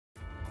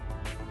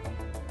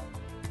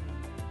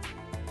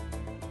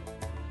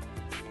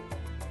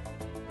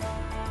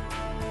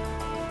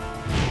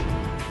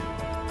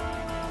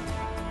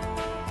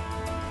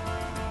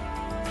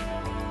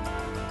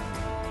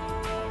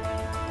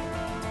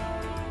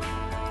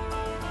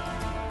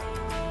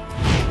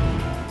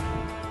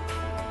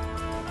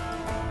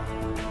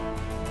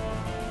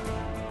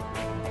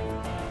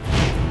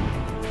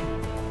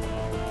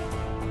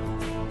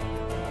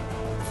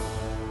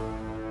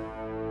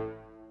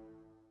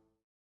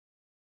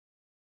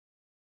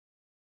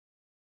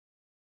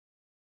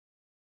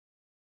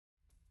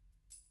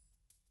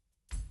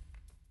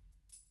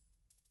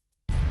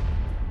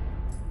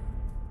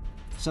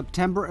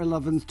September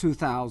 11,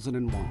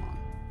 2001.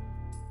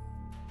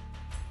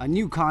 A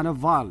new kind of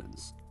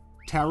violence.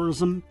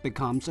 Terrorism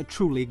becomes a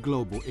truly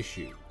global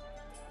issue.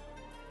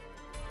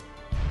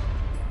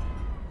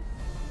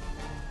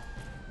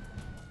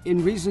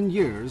 In recent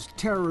years,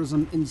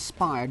 terrorism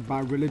inspired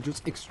by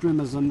religious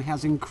extremism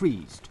has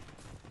increased,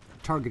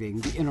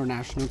 targeting the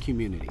international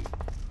community.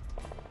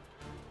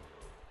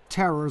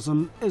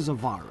 Terrorism is a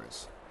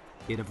virus.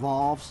 It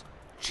evolves,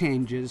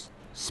 changes,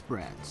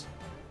 spreads.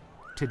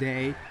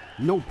 Today,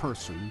 no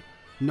person,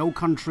 no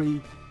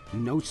country,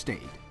 no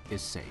state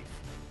is safe.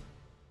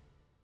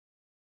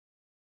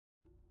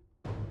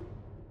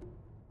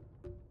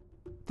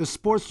 The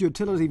sports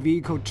utility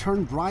vehicle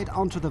turned right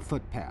onto the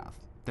footpath.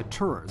 The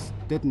tourists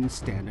didn't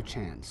stand a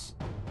chance.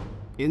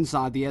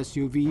 Inside the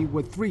SUV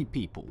were 3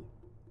 people.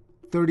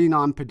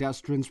 39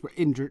 pedestrians were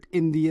injured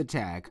in the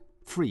attack.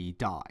 3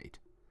 died.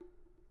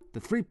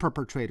 The 3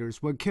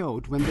 perpetrators were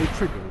killed when they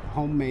triggered a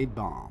homemade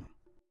bomb.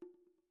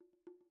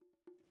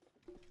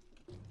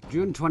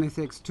 June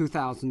 26,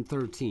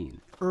 2013,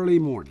 early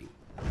morning,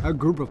 a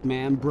group of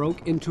men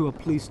broke into a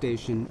police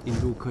station in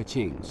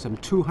Rukeqing, some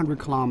 200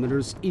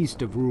 kilometers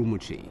east of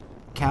Urumqi,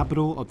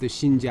 capital of the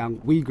Xinjiang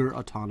Uyghur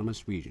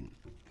Autonomous Region.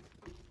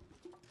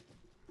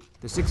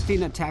 The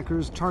 16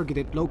 attackers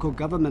targeted local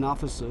government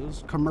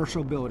offices,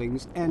 commercial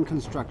buildings, and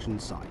construction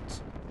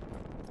sites.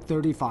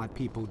 35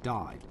 people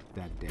died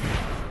that day.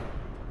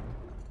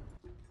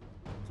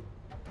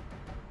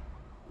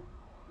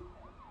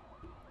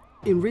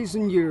 In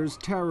recent years,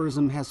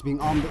 terrorism has been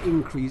on the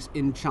increase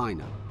in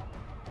China.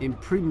 In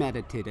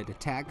premeditated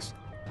attacks,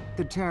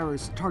 the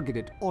terrorists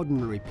targeted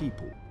ordinary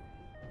people.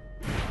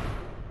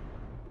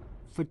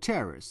 For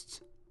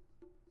terrorists,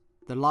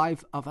 the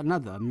life of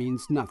another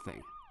means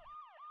nothing.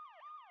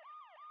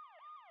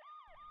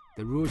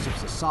 The rules of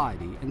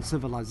society and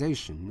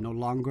civilization no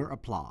longer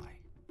apply.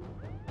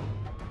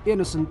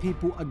 Innocent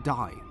people are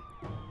dying.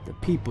 The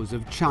peoples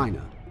of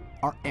China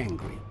are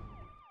angry.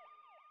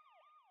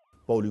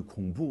 暴力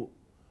恐怖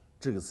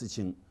这个事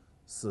情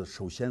是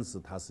首先是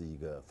它是一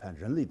个反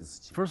人类的事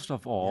情。 First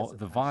of all,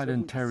 the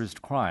violent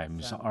terrorist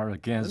crimes are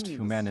against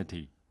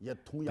humanity.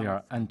 They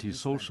are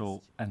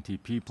anti-social,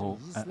 anti-people,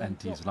 and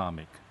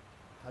anti-Islamic.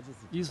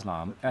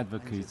 Islam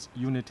advocates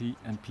unity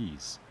and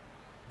peace.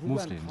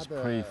 Muslims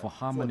pray for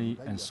harmony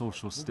and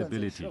social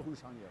stability.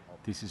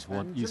 This is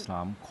what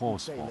Islam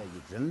calls for.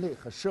 人类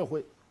和社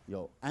会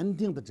要安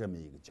定的这么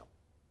一个教，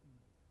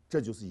这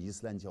就是伊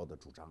斯兰教的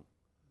主张。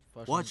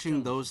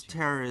 Watching those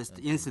terrorist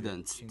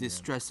incidents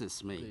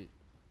distresses me.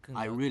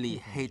 I really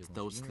hate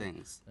those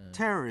things.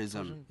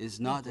 Terrorism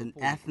is not an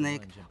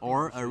ethnic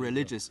or a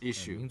religious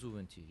issue.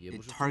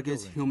 It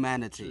targets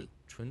humanity.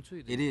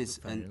 It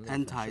is an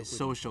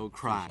anti-social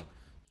crime.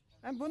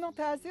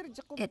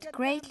 It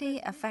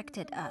greatly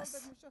affected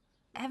us.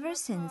 Ever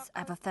since,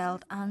 I've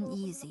felt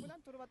uneasy.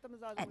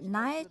 At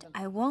night,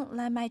 I won't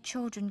let my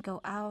children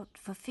go out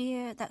for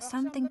fear that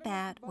something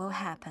bad will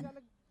happen.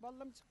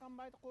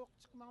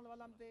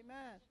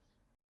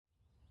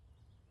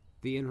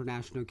 The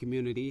international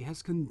community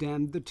has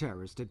condemned the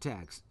terrorist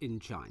attacks in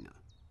China.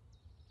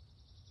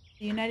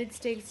 The United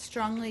States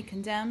strongly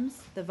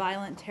condemns the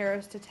violent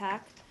terrorist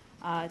attack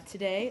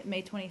today,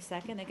 May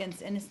 22nd,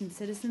 against innocent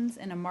citizens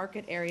in a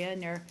market area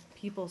near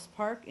People's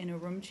Park in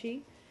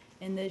Urumqi,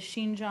 in the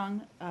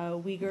Xinjiang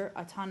Uyghur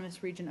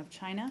Autonomous Region of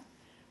China.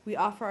 We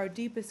offer our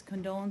deepest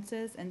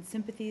condolences and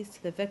sympathies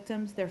to the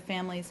victims, their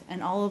families,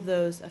 and all of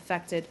those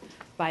affected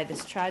by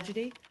this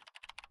tragedy.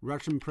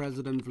 Russian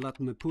President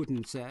Vladimir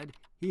Putin said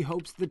he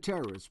hopes the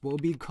terrorists will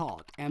be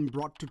caught and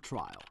brought to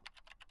trial.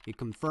 He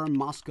confirmed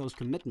Moscow's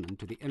commitment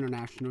to the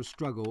international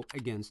struggle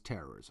against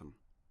terrorism.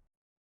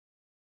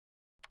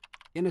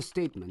 In a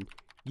statement,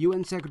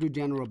 UN Secretary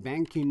General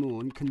Ban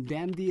Ki-moon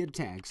condemned the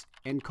attacks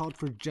and called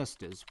for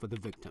justice for the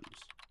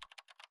victims.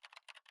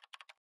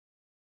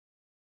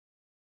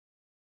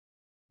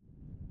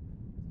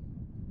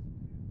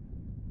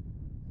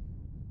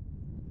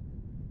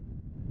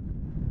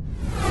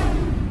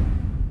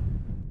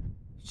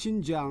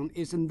 Xinjiang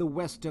is in the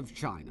west of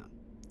China.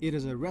 It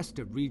is a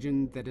restive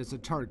region that is a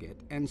target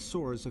and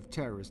source of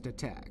terrorist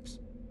attacks.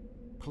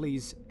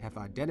 Police have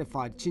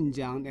identified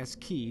Xinjiang as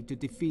key to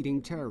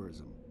defeating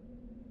terrorism.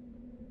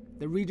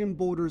 The region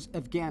borders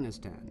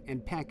Afghanistan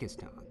and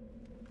Pakistan.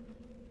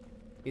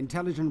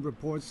 Intelligence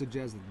reports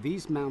suggest that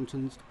these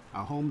mountains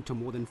are home to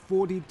more than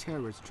 40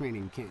 terrorist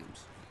training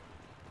camps.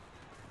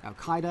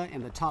 Al-Qaeda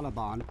and the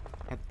Taliban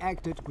have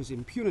acted with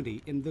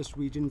impunity in this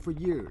region for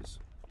years.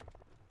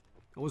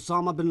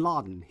 Osama bin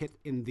Laden hid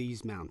in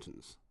these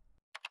mountains.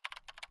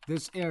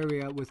 This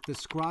area was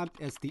described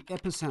as the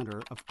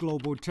epicenter of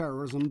global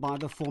terrorism by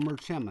the former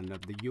chairman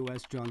of the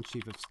U.S. Joint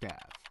Chief of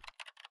Staff.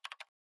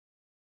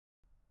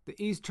 The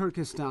East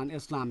Turkestan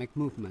Islamic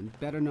Movement,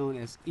 better known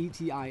as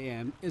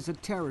ETIM, is a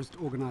terrorist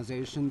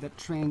organization that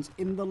trains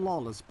in the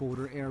lawless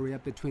border area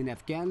between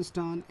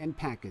Afghanistan and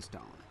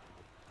Pakistan.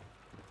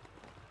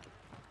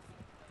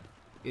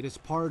 It is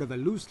part of a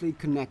loosely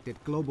connected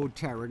global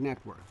terror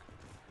network.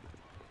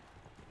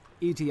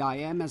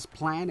 ETIM has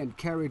planned and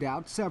carried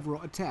out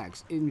several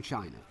attacks in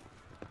China.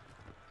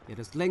 It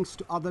has links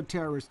to other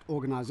terrorist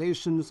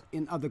organizations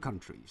in other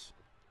countries.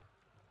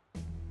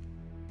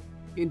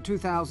 In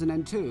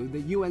 2002,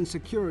 the UN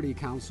Security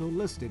Council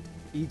listed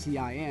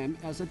ETIM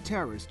as a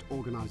terrorist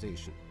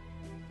organization.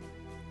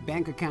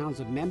 Bank accounts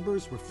of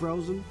members were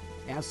frozen,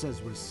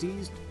 assets were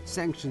seized,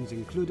 sanctions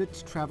included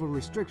travel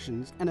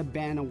restrictions and a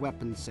ban on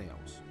weapons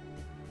sales.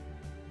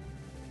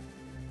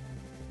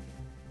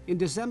 In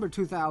December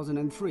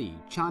 2003,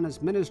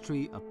 China's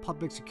Ministry of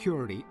Public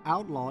Security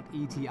outlawed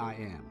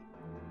ETIM.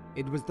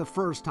 It was the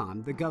first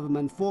time the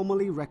government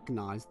formally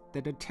recognized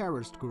that a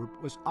terrorist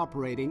group was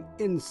operating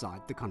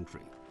inside the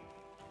country.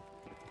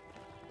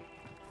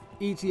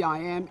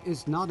 ETIM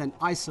is not an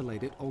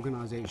isolated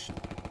organization.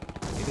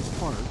 It is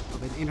part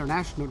of an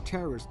international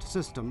terrorist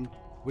system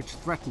which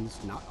threatens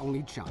not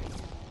only China.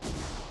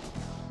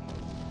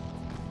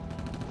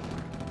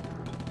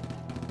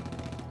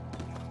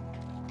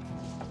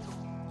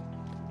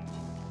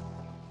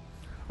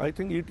 I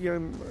think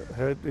ETIM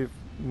had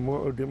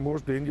the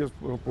most dangerous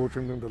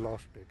portion in the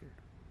last decade.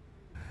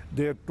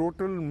 Their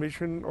total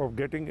mission of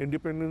getting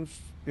independence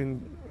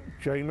in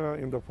China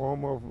in the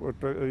form of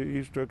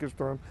East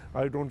Turkestan,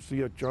 I don't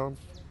see a chance.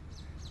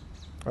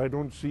 I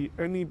don't see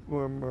any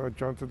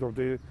chances of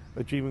they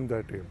achieving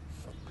that aim.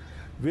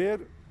 Where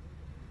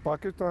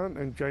Pakistan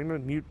and China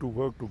need to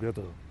work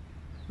together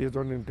is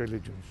on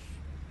intelligence.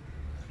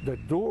 That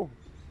though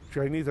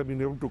Chinese have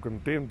been able to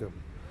contain them,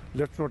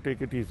 let's not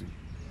take it easy.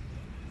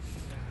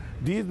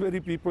 These very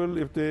people,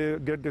 if they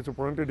get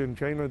disappointed in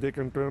China, they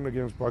can turn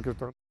against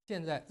Pakistan.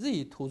 现在日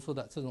益突出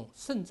的这种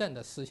圣战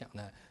的思想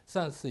呢，实际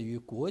上是与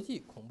国际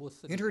恐怖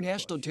势力。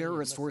 International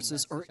terrorist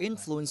forces are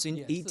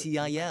influencing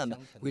ETIM,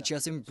 which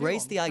has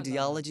embraced the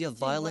ideology of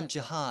violent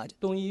jihad.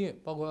 东伊运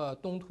包括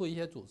东突一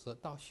些组织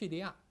到叙利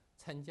亚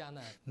参加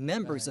呢。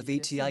 Members of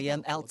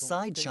ETIM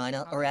outside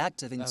China are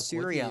active in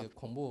Syria. 国际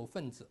恐怖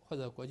分子或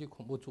者国际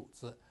恐怖组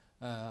织，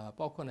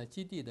包括呢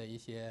基地的一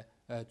些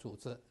组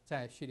织，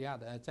在叙利亚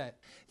的在。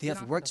They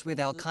have worked with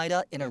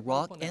Al-Qaeda in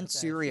Iraq and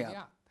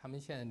Syria. 他们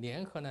现在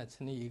联合呢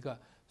成立一个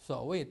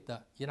所谓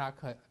的伊拉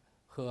克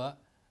和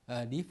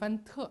黎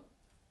凡特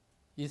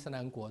伊斯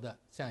兰国的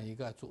这样一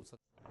个组织。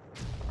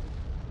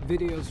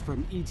 Videos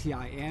from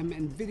ETIM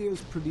and videos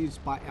produced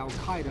by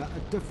Al-Qaeda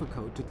are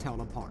difficult to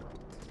tell apart.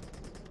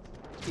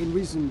 In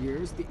recent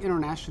years, the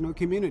international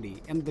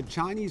community and the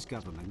Chinese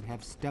government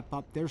have stepped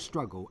up their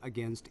struggle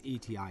against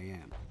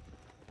ETIM.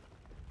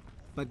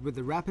 But with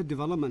the rapid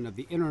development of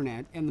the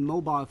internet and the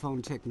mobile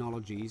phone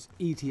technologies,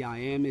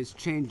 ETIM is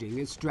changing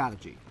its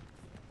strategy.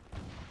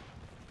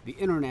 The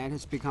internet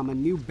has become a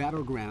new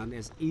battleground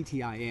as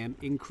ETIM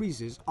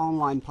increases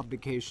online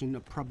publication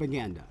of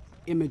propaganda,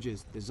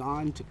 images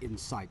designed to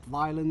incite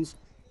violence,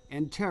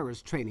 and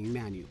terrorist training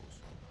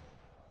manuals.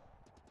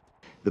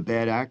 The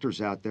bad actors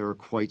out there are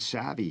quite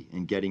savvy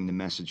in getting the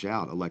message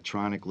out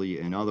electronically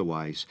and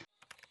otherwise.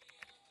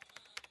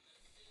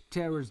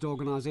 Terrorist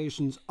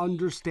organizations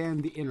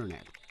understand the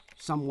internet.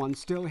 Someone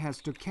still has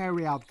to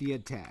carry out the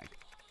attack,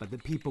 but the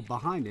people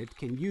behind it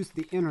can use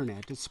the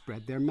internet to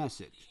spread their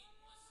message.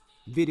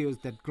 Videos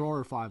that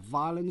glorify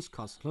violence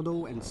cost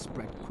little and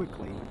spread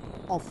quickly,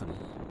 often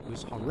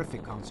with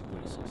horrific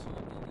consequences.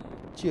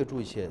 借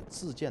助一些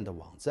自建的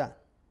网站，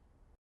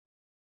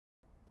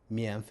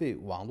免费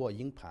网络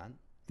硬盘。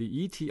 The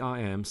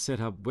ETIM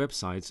set up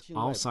websites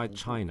outside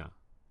China.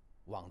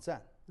 网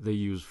站 They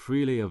use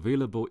freely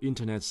available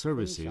internet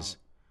services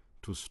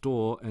to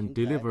store and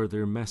deliver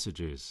their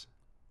messages.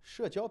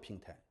 社交平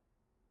台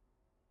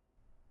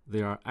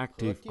They are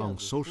active on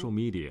social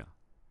media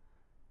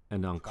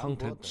and on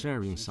content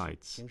sharing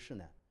sites. 形式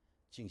呢，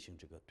进行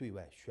这个对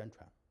外宣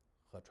传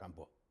和传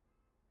播。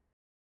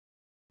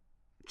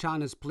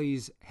 China's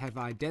police have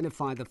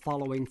identified the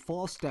following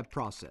four-step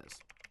process.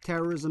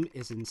 Terrorism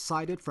is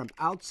incited from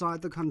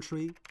outside the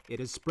country, it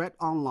is spread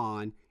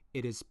online,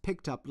 it is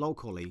picked up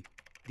locally,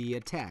 the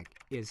attack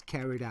is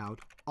carried out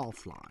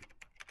offline.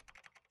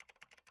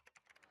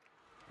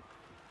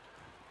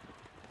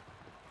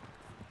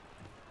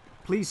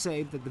 Police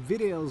say that the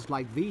videos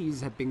like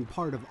these have been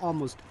part of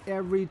almost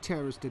every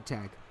terrorist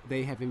attack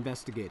they have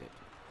investigated.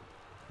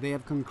 They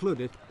have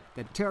concluded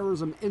that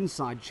terrorism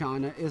inside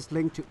China is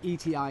linked to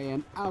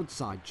ETIM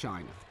outside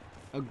China,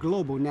 a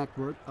global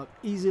network of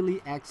easily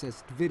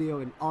accessed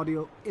video and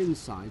audio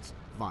incites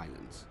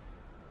violence.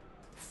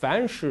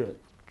 凡是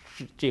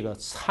这个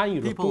参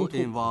与了 People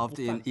involved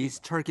in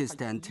East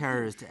Turkestan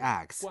terrorist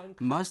acts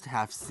must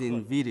have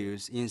seen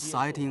videos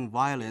inciting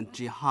violent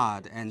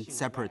jihad and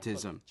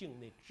separatism,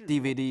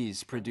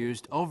 DVDs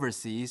produced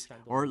overseas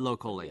or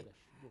locally.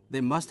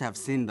 They must have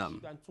seen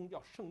them.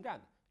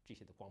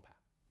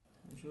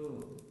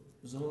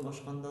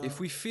 If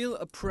we feel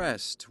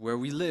oppressed where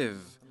we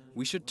live,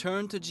 we should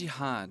turn to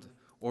jihad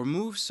or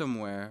move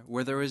somewhere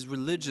where there is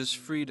religious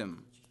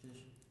freedom.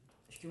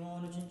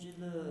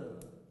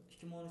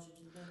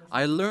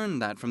 I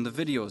learned that from the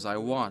videos I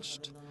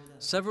watched.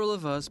 Several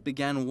of us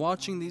began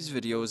watching these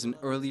videos in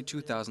early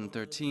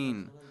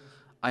 2013.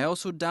 I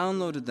also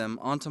downloaded them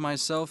onto my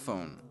cell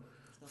phone.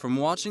 From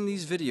watching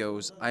these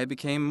videos, I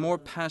became more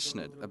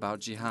passionate about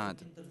jihad.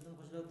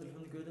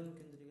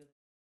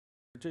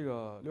 这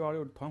个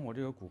626团伙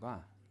这个骨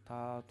干，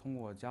他通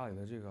过家里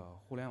的这个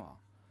互联网，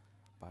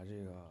把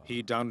这个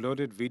He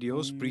downloaded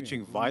videos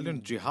preaching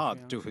violent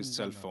jihad to his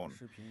cell phone.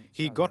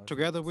 He got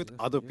together with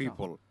other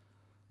people.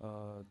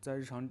 在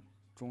日常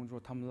中说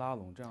他们拉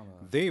拢这样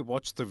的 They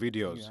watched the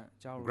videos.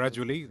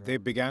 Gradually, they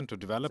began to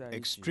develop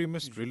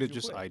extremist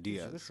religious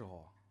ideas.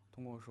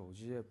 通过手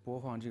机播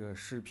放这个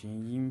视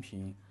频、音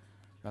频，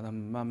让他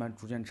们慢慢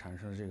逐渐产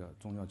生这个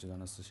宗教极端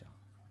的思想。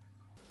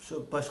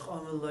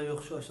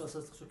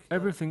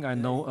 Everything I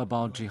know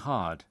about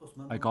jihad,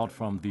 I got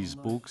from these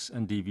books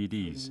and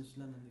DVDs.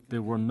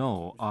 There were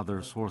no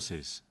other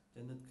sources.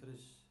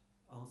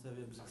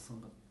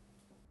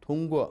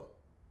 通过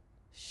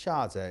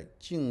下载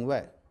境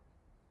外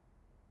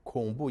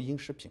恐怖音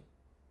视频，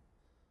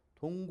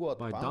通过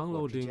By 团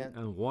伙之 downloading 间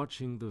and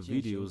watching the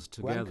进行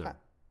videos 观 together, 看，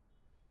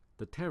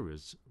 the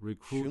terrorists 寻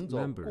recruit 找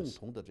共 members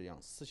同的这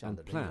样思想 and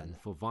的人 plan 员，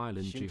 for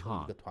violent 形成一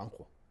jihad. 个团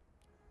伙，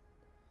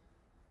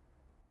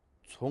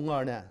从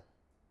而呢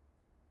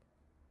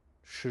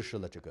实施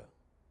了这个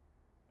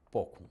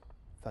暴恐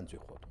犯罪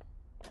活动。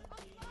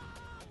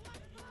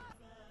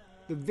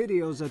 The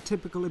videos are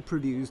typically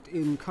produced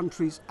in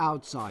countries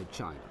outside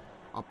China.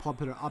 A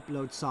popular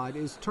upload site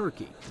is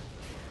Turkey.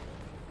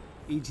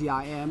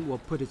 ETIM will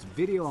put its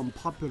video on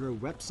popular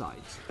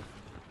websites.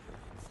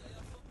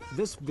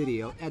 This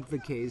video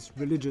advocates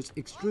religious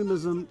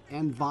extremism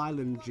and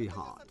violent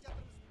jihad.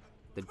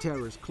 The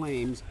terrorist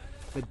claims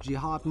that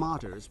jihad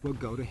martyrs will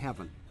go to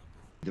heaven.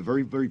 The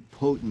very, very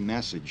potent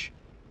message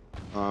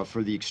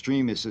for the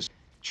extremists is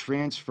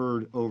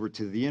transferred over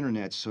to the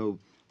internet. So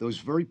those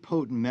very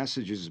potent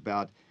messages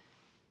about,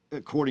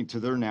 according to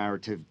their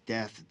narrative,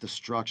 death,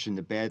 destruction,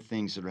 the bad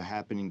things that are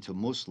happening to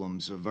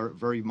Muslims are very,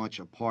 very much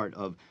a part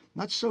of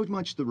not so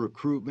much the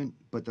recruitment,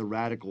 but the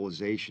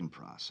radicalization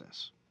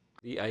process.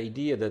 The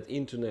idea that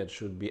internet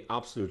should be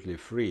absolutely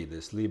free,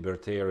 this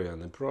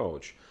libertarian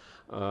approach,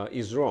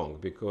 is wrong,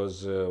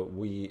 because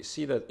we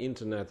see that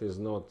internet is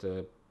not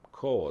a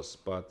cause,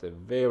 but a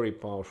very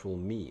powerful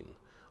mean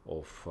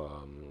of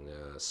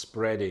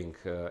spreading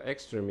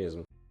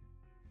extremism.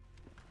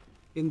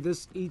 In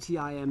this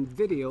ETIM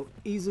video,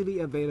 easily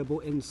available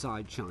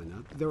inside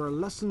China, there are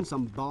lessons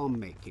on bomb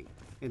making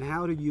and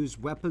how to use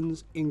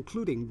weapons,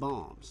 including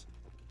bombs.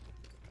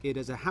 It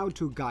is a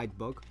how-to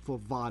guidebook for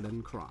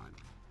violent crime.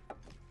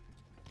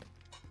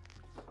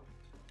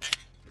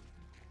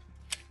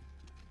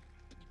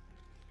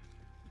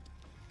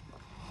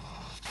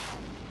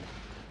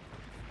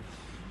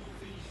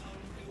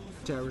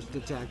 Terrorist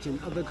attacks in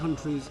other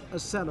countries are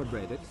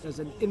celebrated as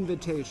an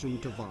invitation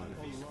to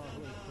violence.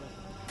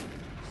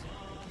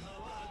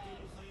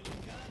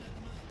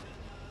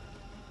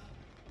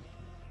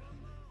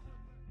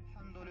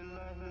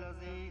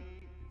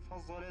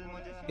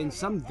 In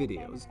some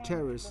videos,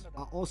 terrorists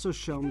are also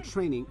shown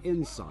training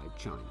inside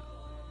China.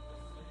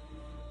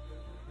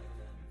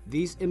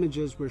 These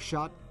images were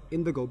shot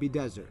in the Gobi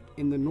Desert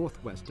in the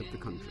northwest of the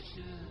country.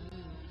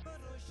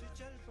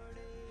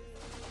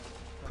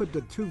 Put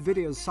the two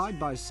videos side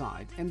by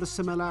side and the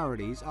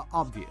similarities are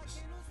obvious.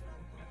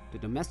 The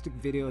domestic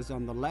video is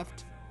on the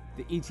left,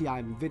 the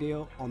ETIM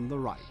video on the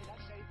right.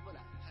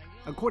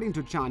 According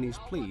to Chinese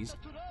police,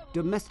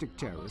 domestic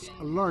terrorists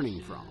are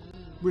learning from,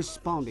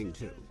 responding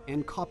to,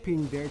 and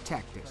copying their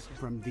tactics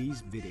from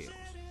these videos.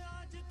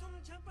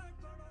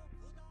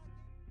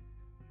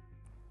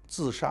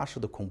 自杀式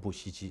的恐怖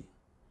袭击、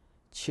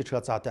汽车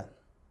炸弹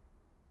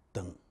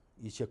等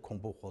一些恐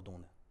怖活动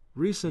呢。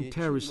 Recent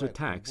terrorist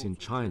attacks in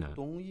China,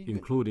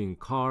 including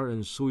car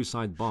and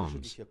suicide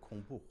bombs,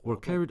 were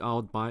carried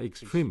out by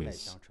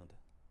extremists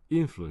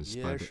influenced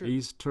by the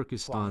East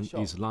Turkestan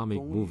Islamic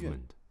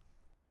Movement.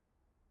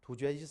 突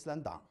厥伊斯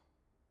兰党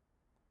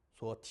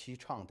所提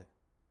倡的。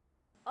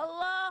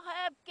 Allah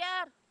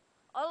Akbar!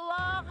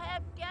 Allah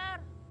Akbar!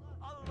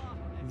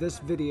 This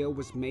video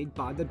was made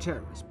by the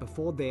terrorists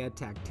before they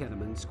attacked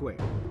Tiananmen Square.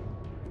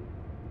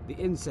 The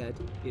inset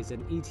is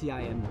an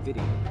ETIM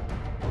video.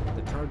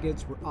 The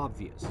targets were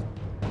obvious.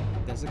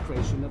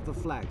 Desecration of the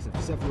flags of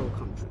several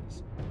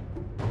countries.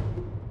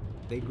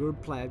 The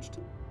group pledged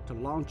to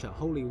launch a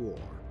holy war.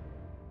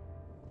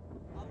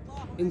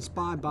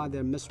 Inspired by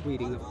their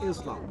misreading of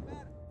Islam,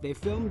 they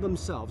filmed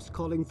themselves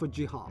calling for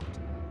jihad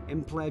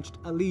and pledged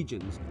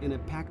allegiance in a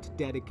pact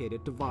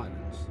dedicated to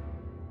violence.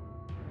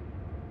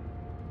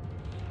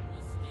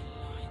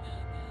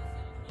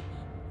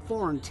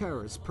 Foreign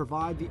terrorists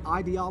provide the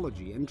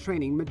ideology and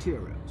training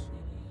materials.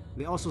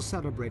 They also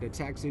celebrate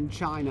attacks in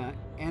China,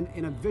 and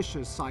in a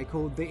vicious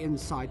cycle, they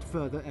incite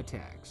further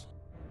attacks.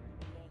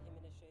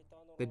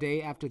 The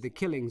day after the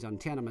killings on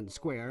Tiananmen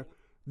Square,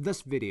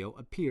 this video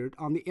appeared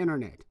on the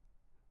internet.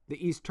 The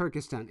East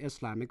Turkestan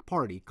Islamic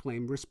Party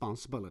claimed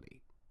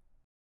responsibility.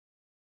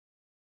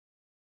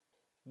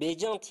 The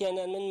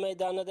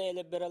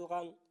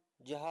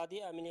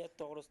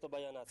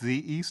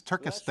East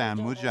Turkestan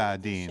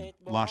Mujahideen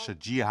launched a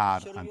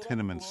jihad on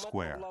Tiananmen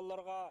Square.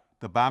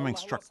 The bombing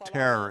struck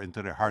terror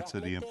into the hearts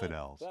of the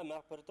infidels.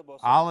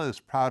 Allah is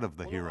proud of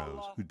the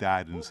heroes who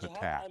died in this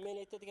attack.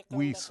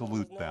 We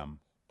salute them.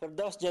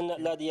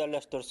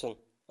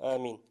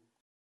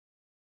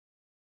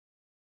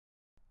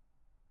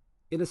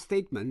 In a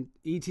statement,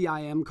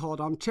 ETIM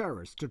called on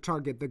terrorists to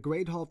target the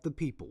great hall of the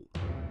people.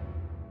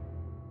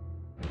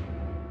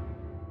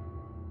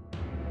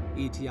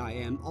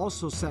 ETIM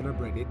also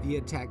celebrated the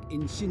attack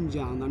in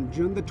Xinjiang on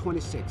June the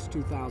 26,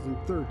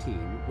 2013,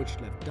 which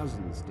left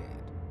dozens dead.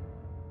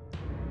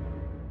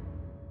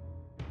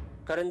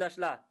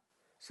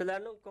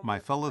 My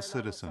fellow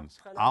citizens,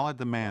 Allah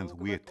demands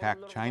we attack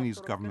Chinese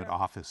government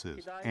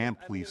offices and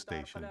police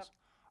stations.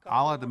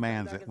 Allah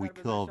demands that we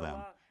kill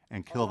them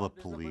and kill the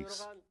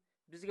police.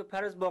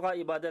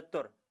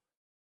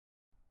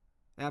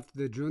 After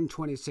the June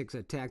 26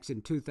 attacks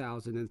in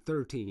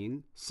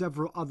 2013,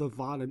 several other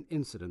violent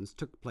incidents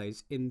took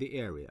place in the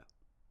area,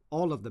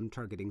 all of them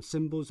targeting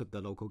symbols of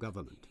the local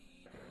government.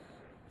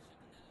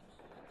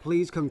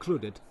 Police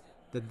concluded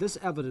that this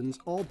evidence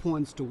all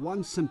points to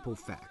one simple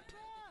fact.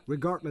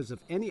 Regardless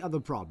of any other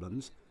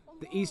problems,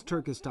 the East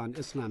Turkestan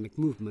Islamic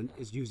Movement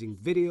is using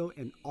video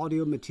and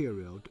audio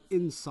material to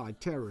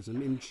incite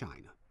terrorism in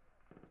China.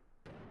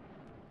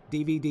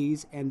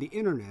 DVDs and the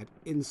internet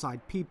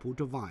incite people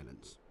to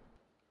violence.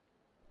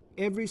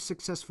 Every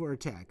successful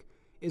attack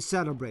is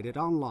celebrated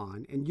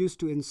online and used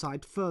to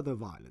incite further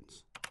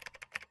violence.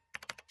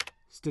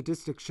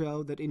 Statistics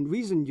show that in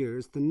recent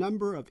years, the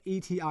number of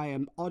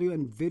ETIM audio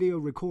and video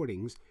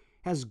recordings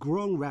has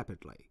grown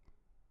rapidly.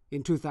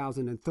 In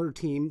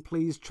 2013,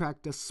 police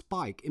tracked a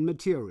spike in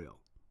material.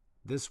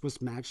 This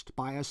was matched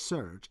by a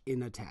surge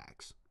in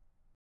attacks.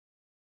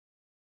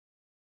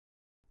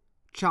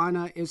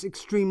 China is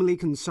extremely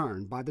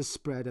concerned by the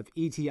spread of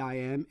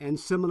ETIM and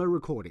similar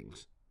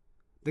recordings.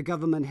 The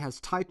government has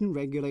tightened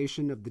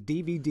regulation of the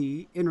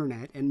DVD,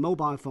 internet, and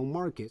mobile phone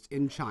markets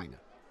in China.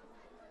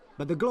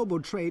 But the global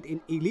trade in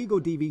illegal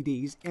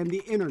DVDs and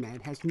the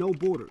internet has no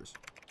borders.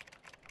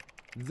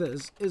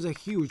 This is a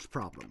huge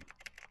problem.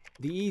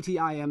 The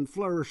ETIM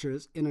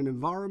flourishes in an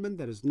environment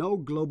that has no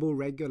global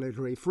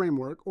regulatory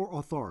framework or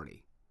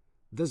authority.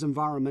 This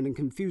environment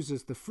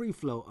confuses the free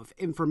flow of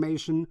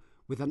information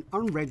with an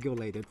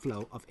unregulated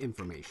flow of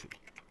information.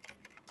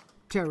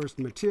 Terrorist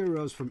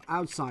materials from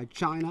outside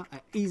China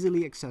are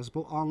easily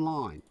accessible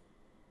online.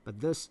 But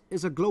this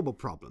is a global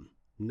problem,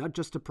 not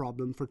just a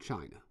problem for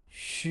China.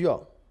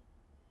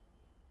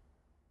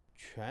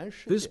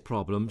 This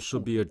problem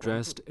should be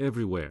addressed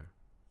everywhere.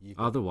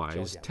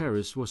 Otherwise,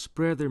 terrorists will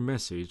spread their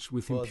message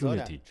with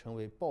impunity.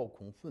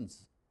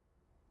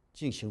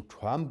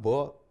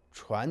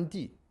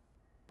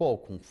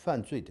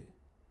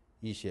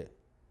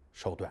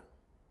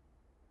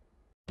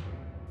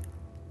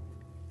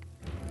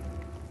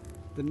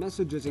 The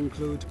messages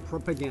include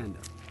propaganda,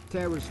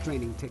 terrorist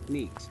training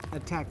techniques,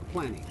 attack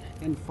planning,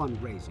 and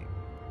fundraising.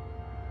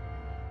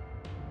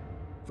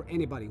 For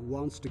anybody who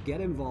wants to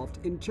get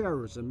involved in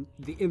terrorism,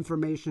 the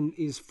information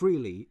is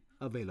freely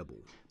available.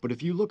 But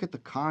if you look at the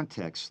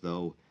context,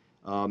 though,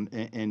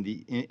 and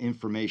the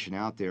information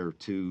out there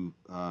to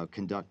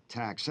conduct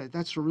attacks,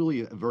 that's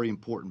really a very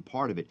important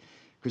part of it.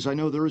 Because I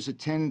know there is a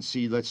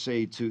tendency, let's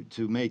say,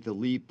 to make the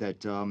leap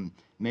that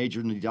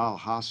Major Nidal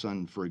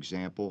Hassan, for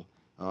example,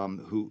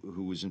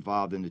 who was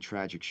involved in the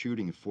tragic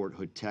shooting in Fort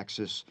Hood,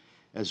 Texas,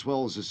 as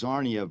well as the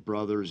Tsarnaev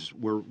brothers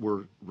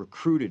were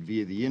recruited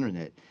via the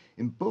internet.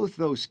 In both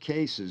those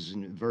cases,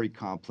 in very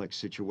complex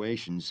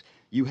situations,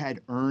 you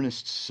had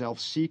earnest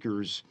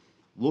self-seekers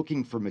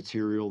looking for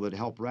material that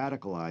helped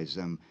radicalize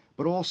them,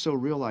 but also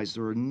realize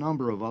there are a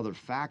number of other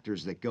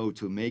factors that go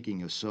to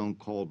making a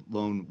so-called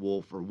lone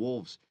wolf or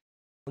wolves.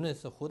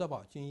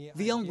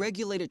 The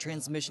unregulated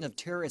transmission of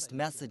terrorist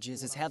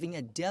messages is having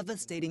a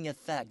devastating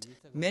effect.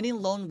 Many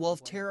lone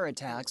wolf terror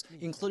attacks,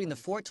 including the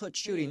Fort Hood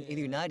shooting in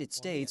the United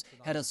States,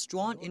 had a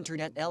strong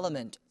internet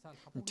element.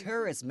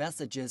 Terrorist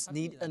messages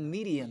need a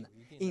medium.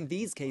 In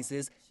these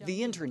cases,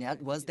 the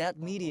internet was that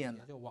medium.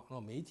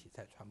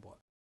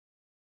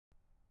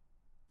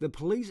 The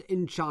police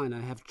in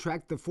China have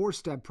tracked the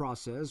four-step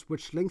process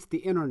which links the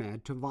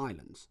internet to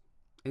violence.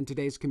 And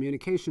today's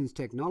communications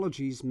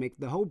technologies make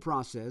the whole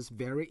process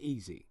very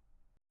easy.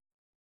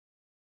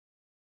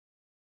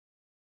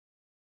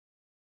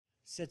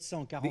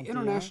 The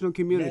international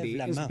community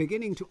is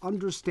beginning to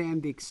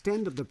understand the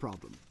extent of the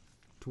problem.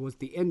 Towards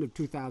the end of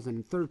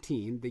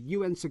 2013, the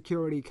UN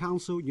Security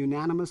Council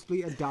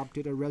unanimously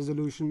adopted a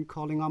resolution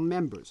calling on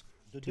members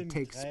to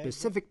take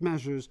specific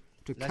measures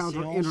to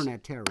counter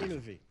internet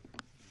terrorism.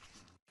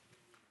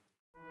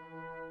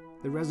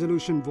 The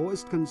resolution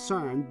voiced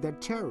concern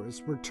that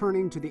terrorists were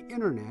turning to the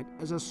internet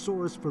as a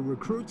source for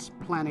recruits,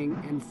 planning,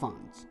 and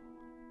funds.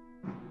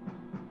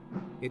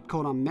 It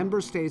called on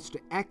member states to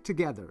act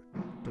together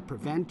to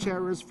prevent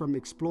terrorists from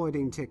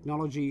exploiting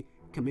technology,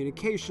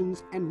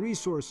 communications, and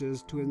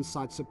resources to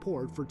incite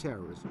support for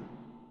terrorism.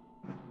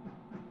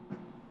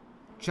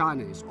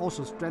 China is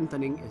also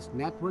strengthening its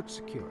network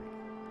security.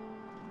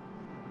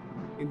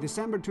 In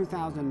December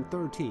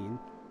 2013,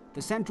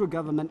 the central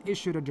government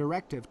issued a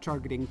directive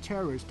targeting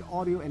terrorist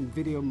audio and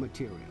video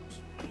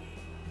materials.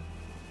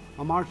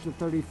 On March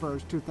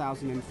 31,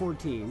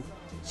 2014,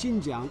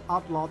 Xinjiang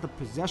outlawed the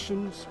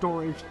possession,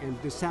 storage,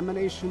 and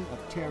dissemination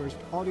of terrorist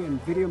audio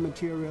and video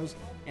materials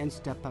and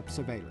stepped up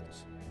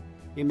surveillance.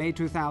 In May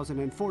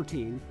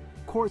 2014,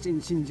 courts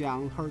in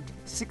Xinjiang heard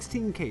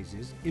 16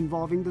 cases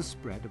involving the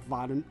spread of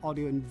violent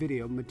audio and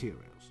video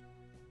materials.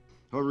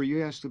 However,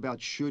 you asked about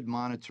should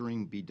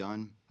monitoring be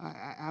done?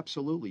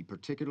 Absolutely,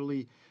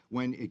 particularly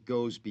when it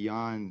goes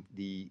beyond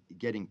the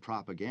getting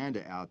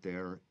propaganda out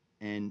there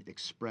and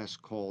express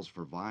calls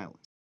for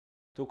violence.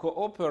 To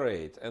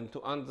cooperate and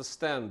to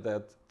understand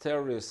that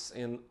terrorists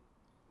in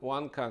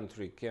one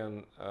country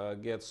can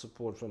get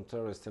support from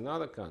terrorists in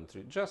another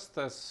country, just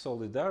as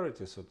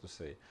solidarity, so to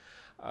say,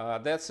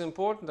 that's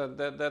important.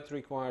 That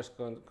requires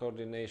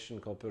coordination,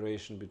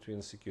 cooperation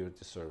between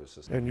security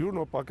services. And you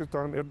know,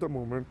 Pakistan at the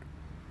moment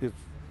is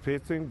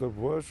facing the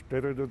worst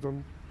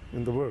terrorism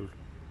in the world.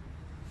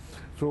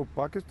 So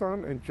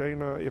Pakistan and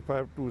China, if I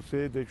have to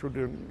say they should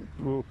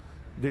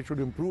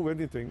improve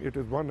anything, it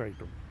is one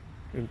item,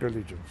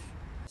 intelligence.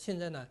 现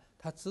在呢，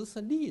它只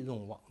是利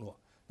用网络。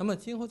那么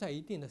今后在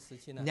一定的时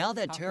期呢， Now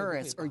that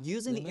terrorists are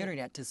using the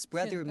internet to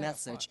spread their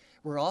message,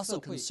 we're also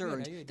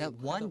concerned that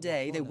one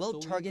day they will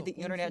target the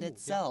internet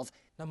itself,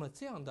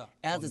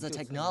 as is a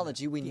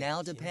technology we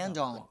now depend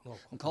on.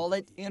 We call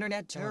it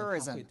internet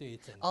terrorism.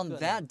 On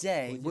that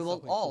day, we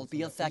will all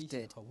be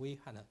affected.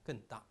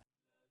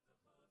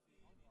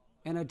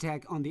 An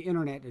attack on the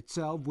internet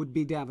itself would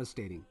be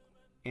devastating,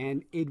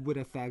 and it would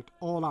affect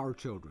all our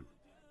children.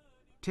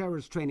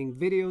 Terrorist training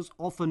videos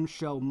often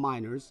show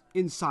minors,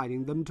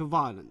 inciting them to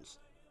violence.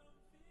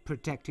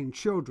 Protecting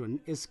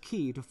children is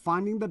key to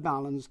finding the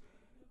balance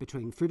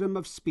between freedom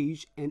of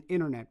speech and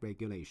internet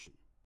regulation.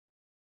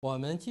 我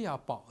们既要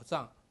保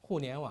障互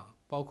联网，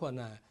包括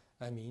呢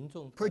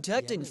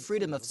Protecting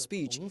freedom of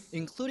speech,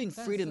 including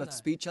freedom of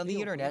speech on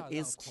the internet,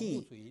 is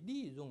key.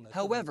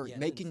 However,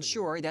 making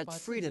sure that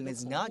freedom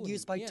is not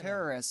used by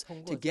terrorists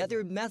to get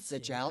their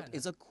message out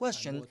is a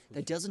question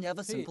that doesn't have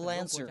a simple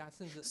answer.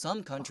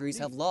 Some countries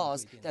have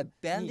laws that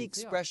ban the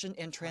expression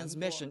and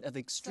transmission of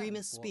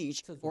extremist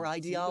speech or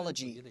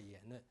ideology.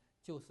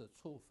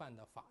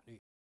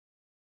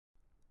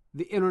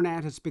 The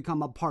internet has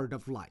become a part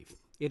of life.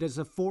 It is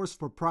a force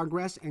for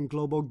progress and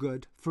global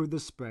good through the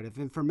spread of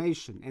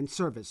information and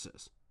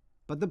services.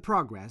 But the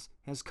progress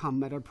has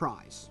come at a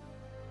price.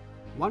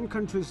 One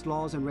country's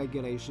laws and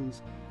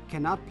regulations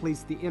cannot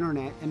police the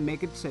internet and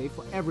make it safe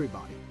for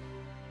everybody.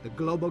 The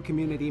global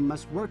community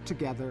must work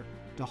together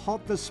to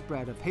halt the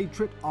spread of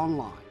hatred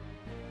online.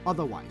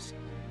 Otherwise,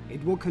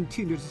 it will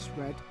continue to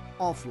spread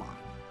offline,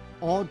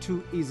 all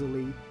too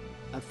easily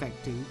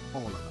affecting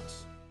all of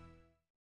us.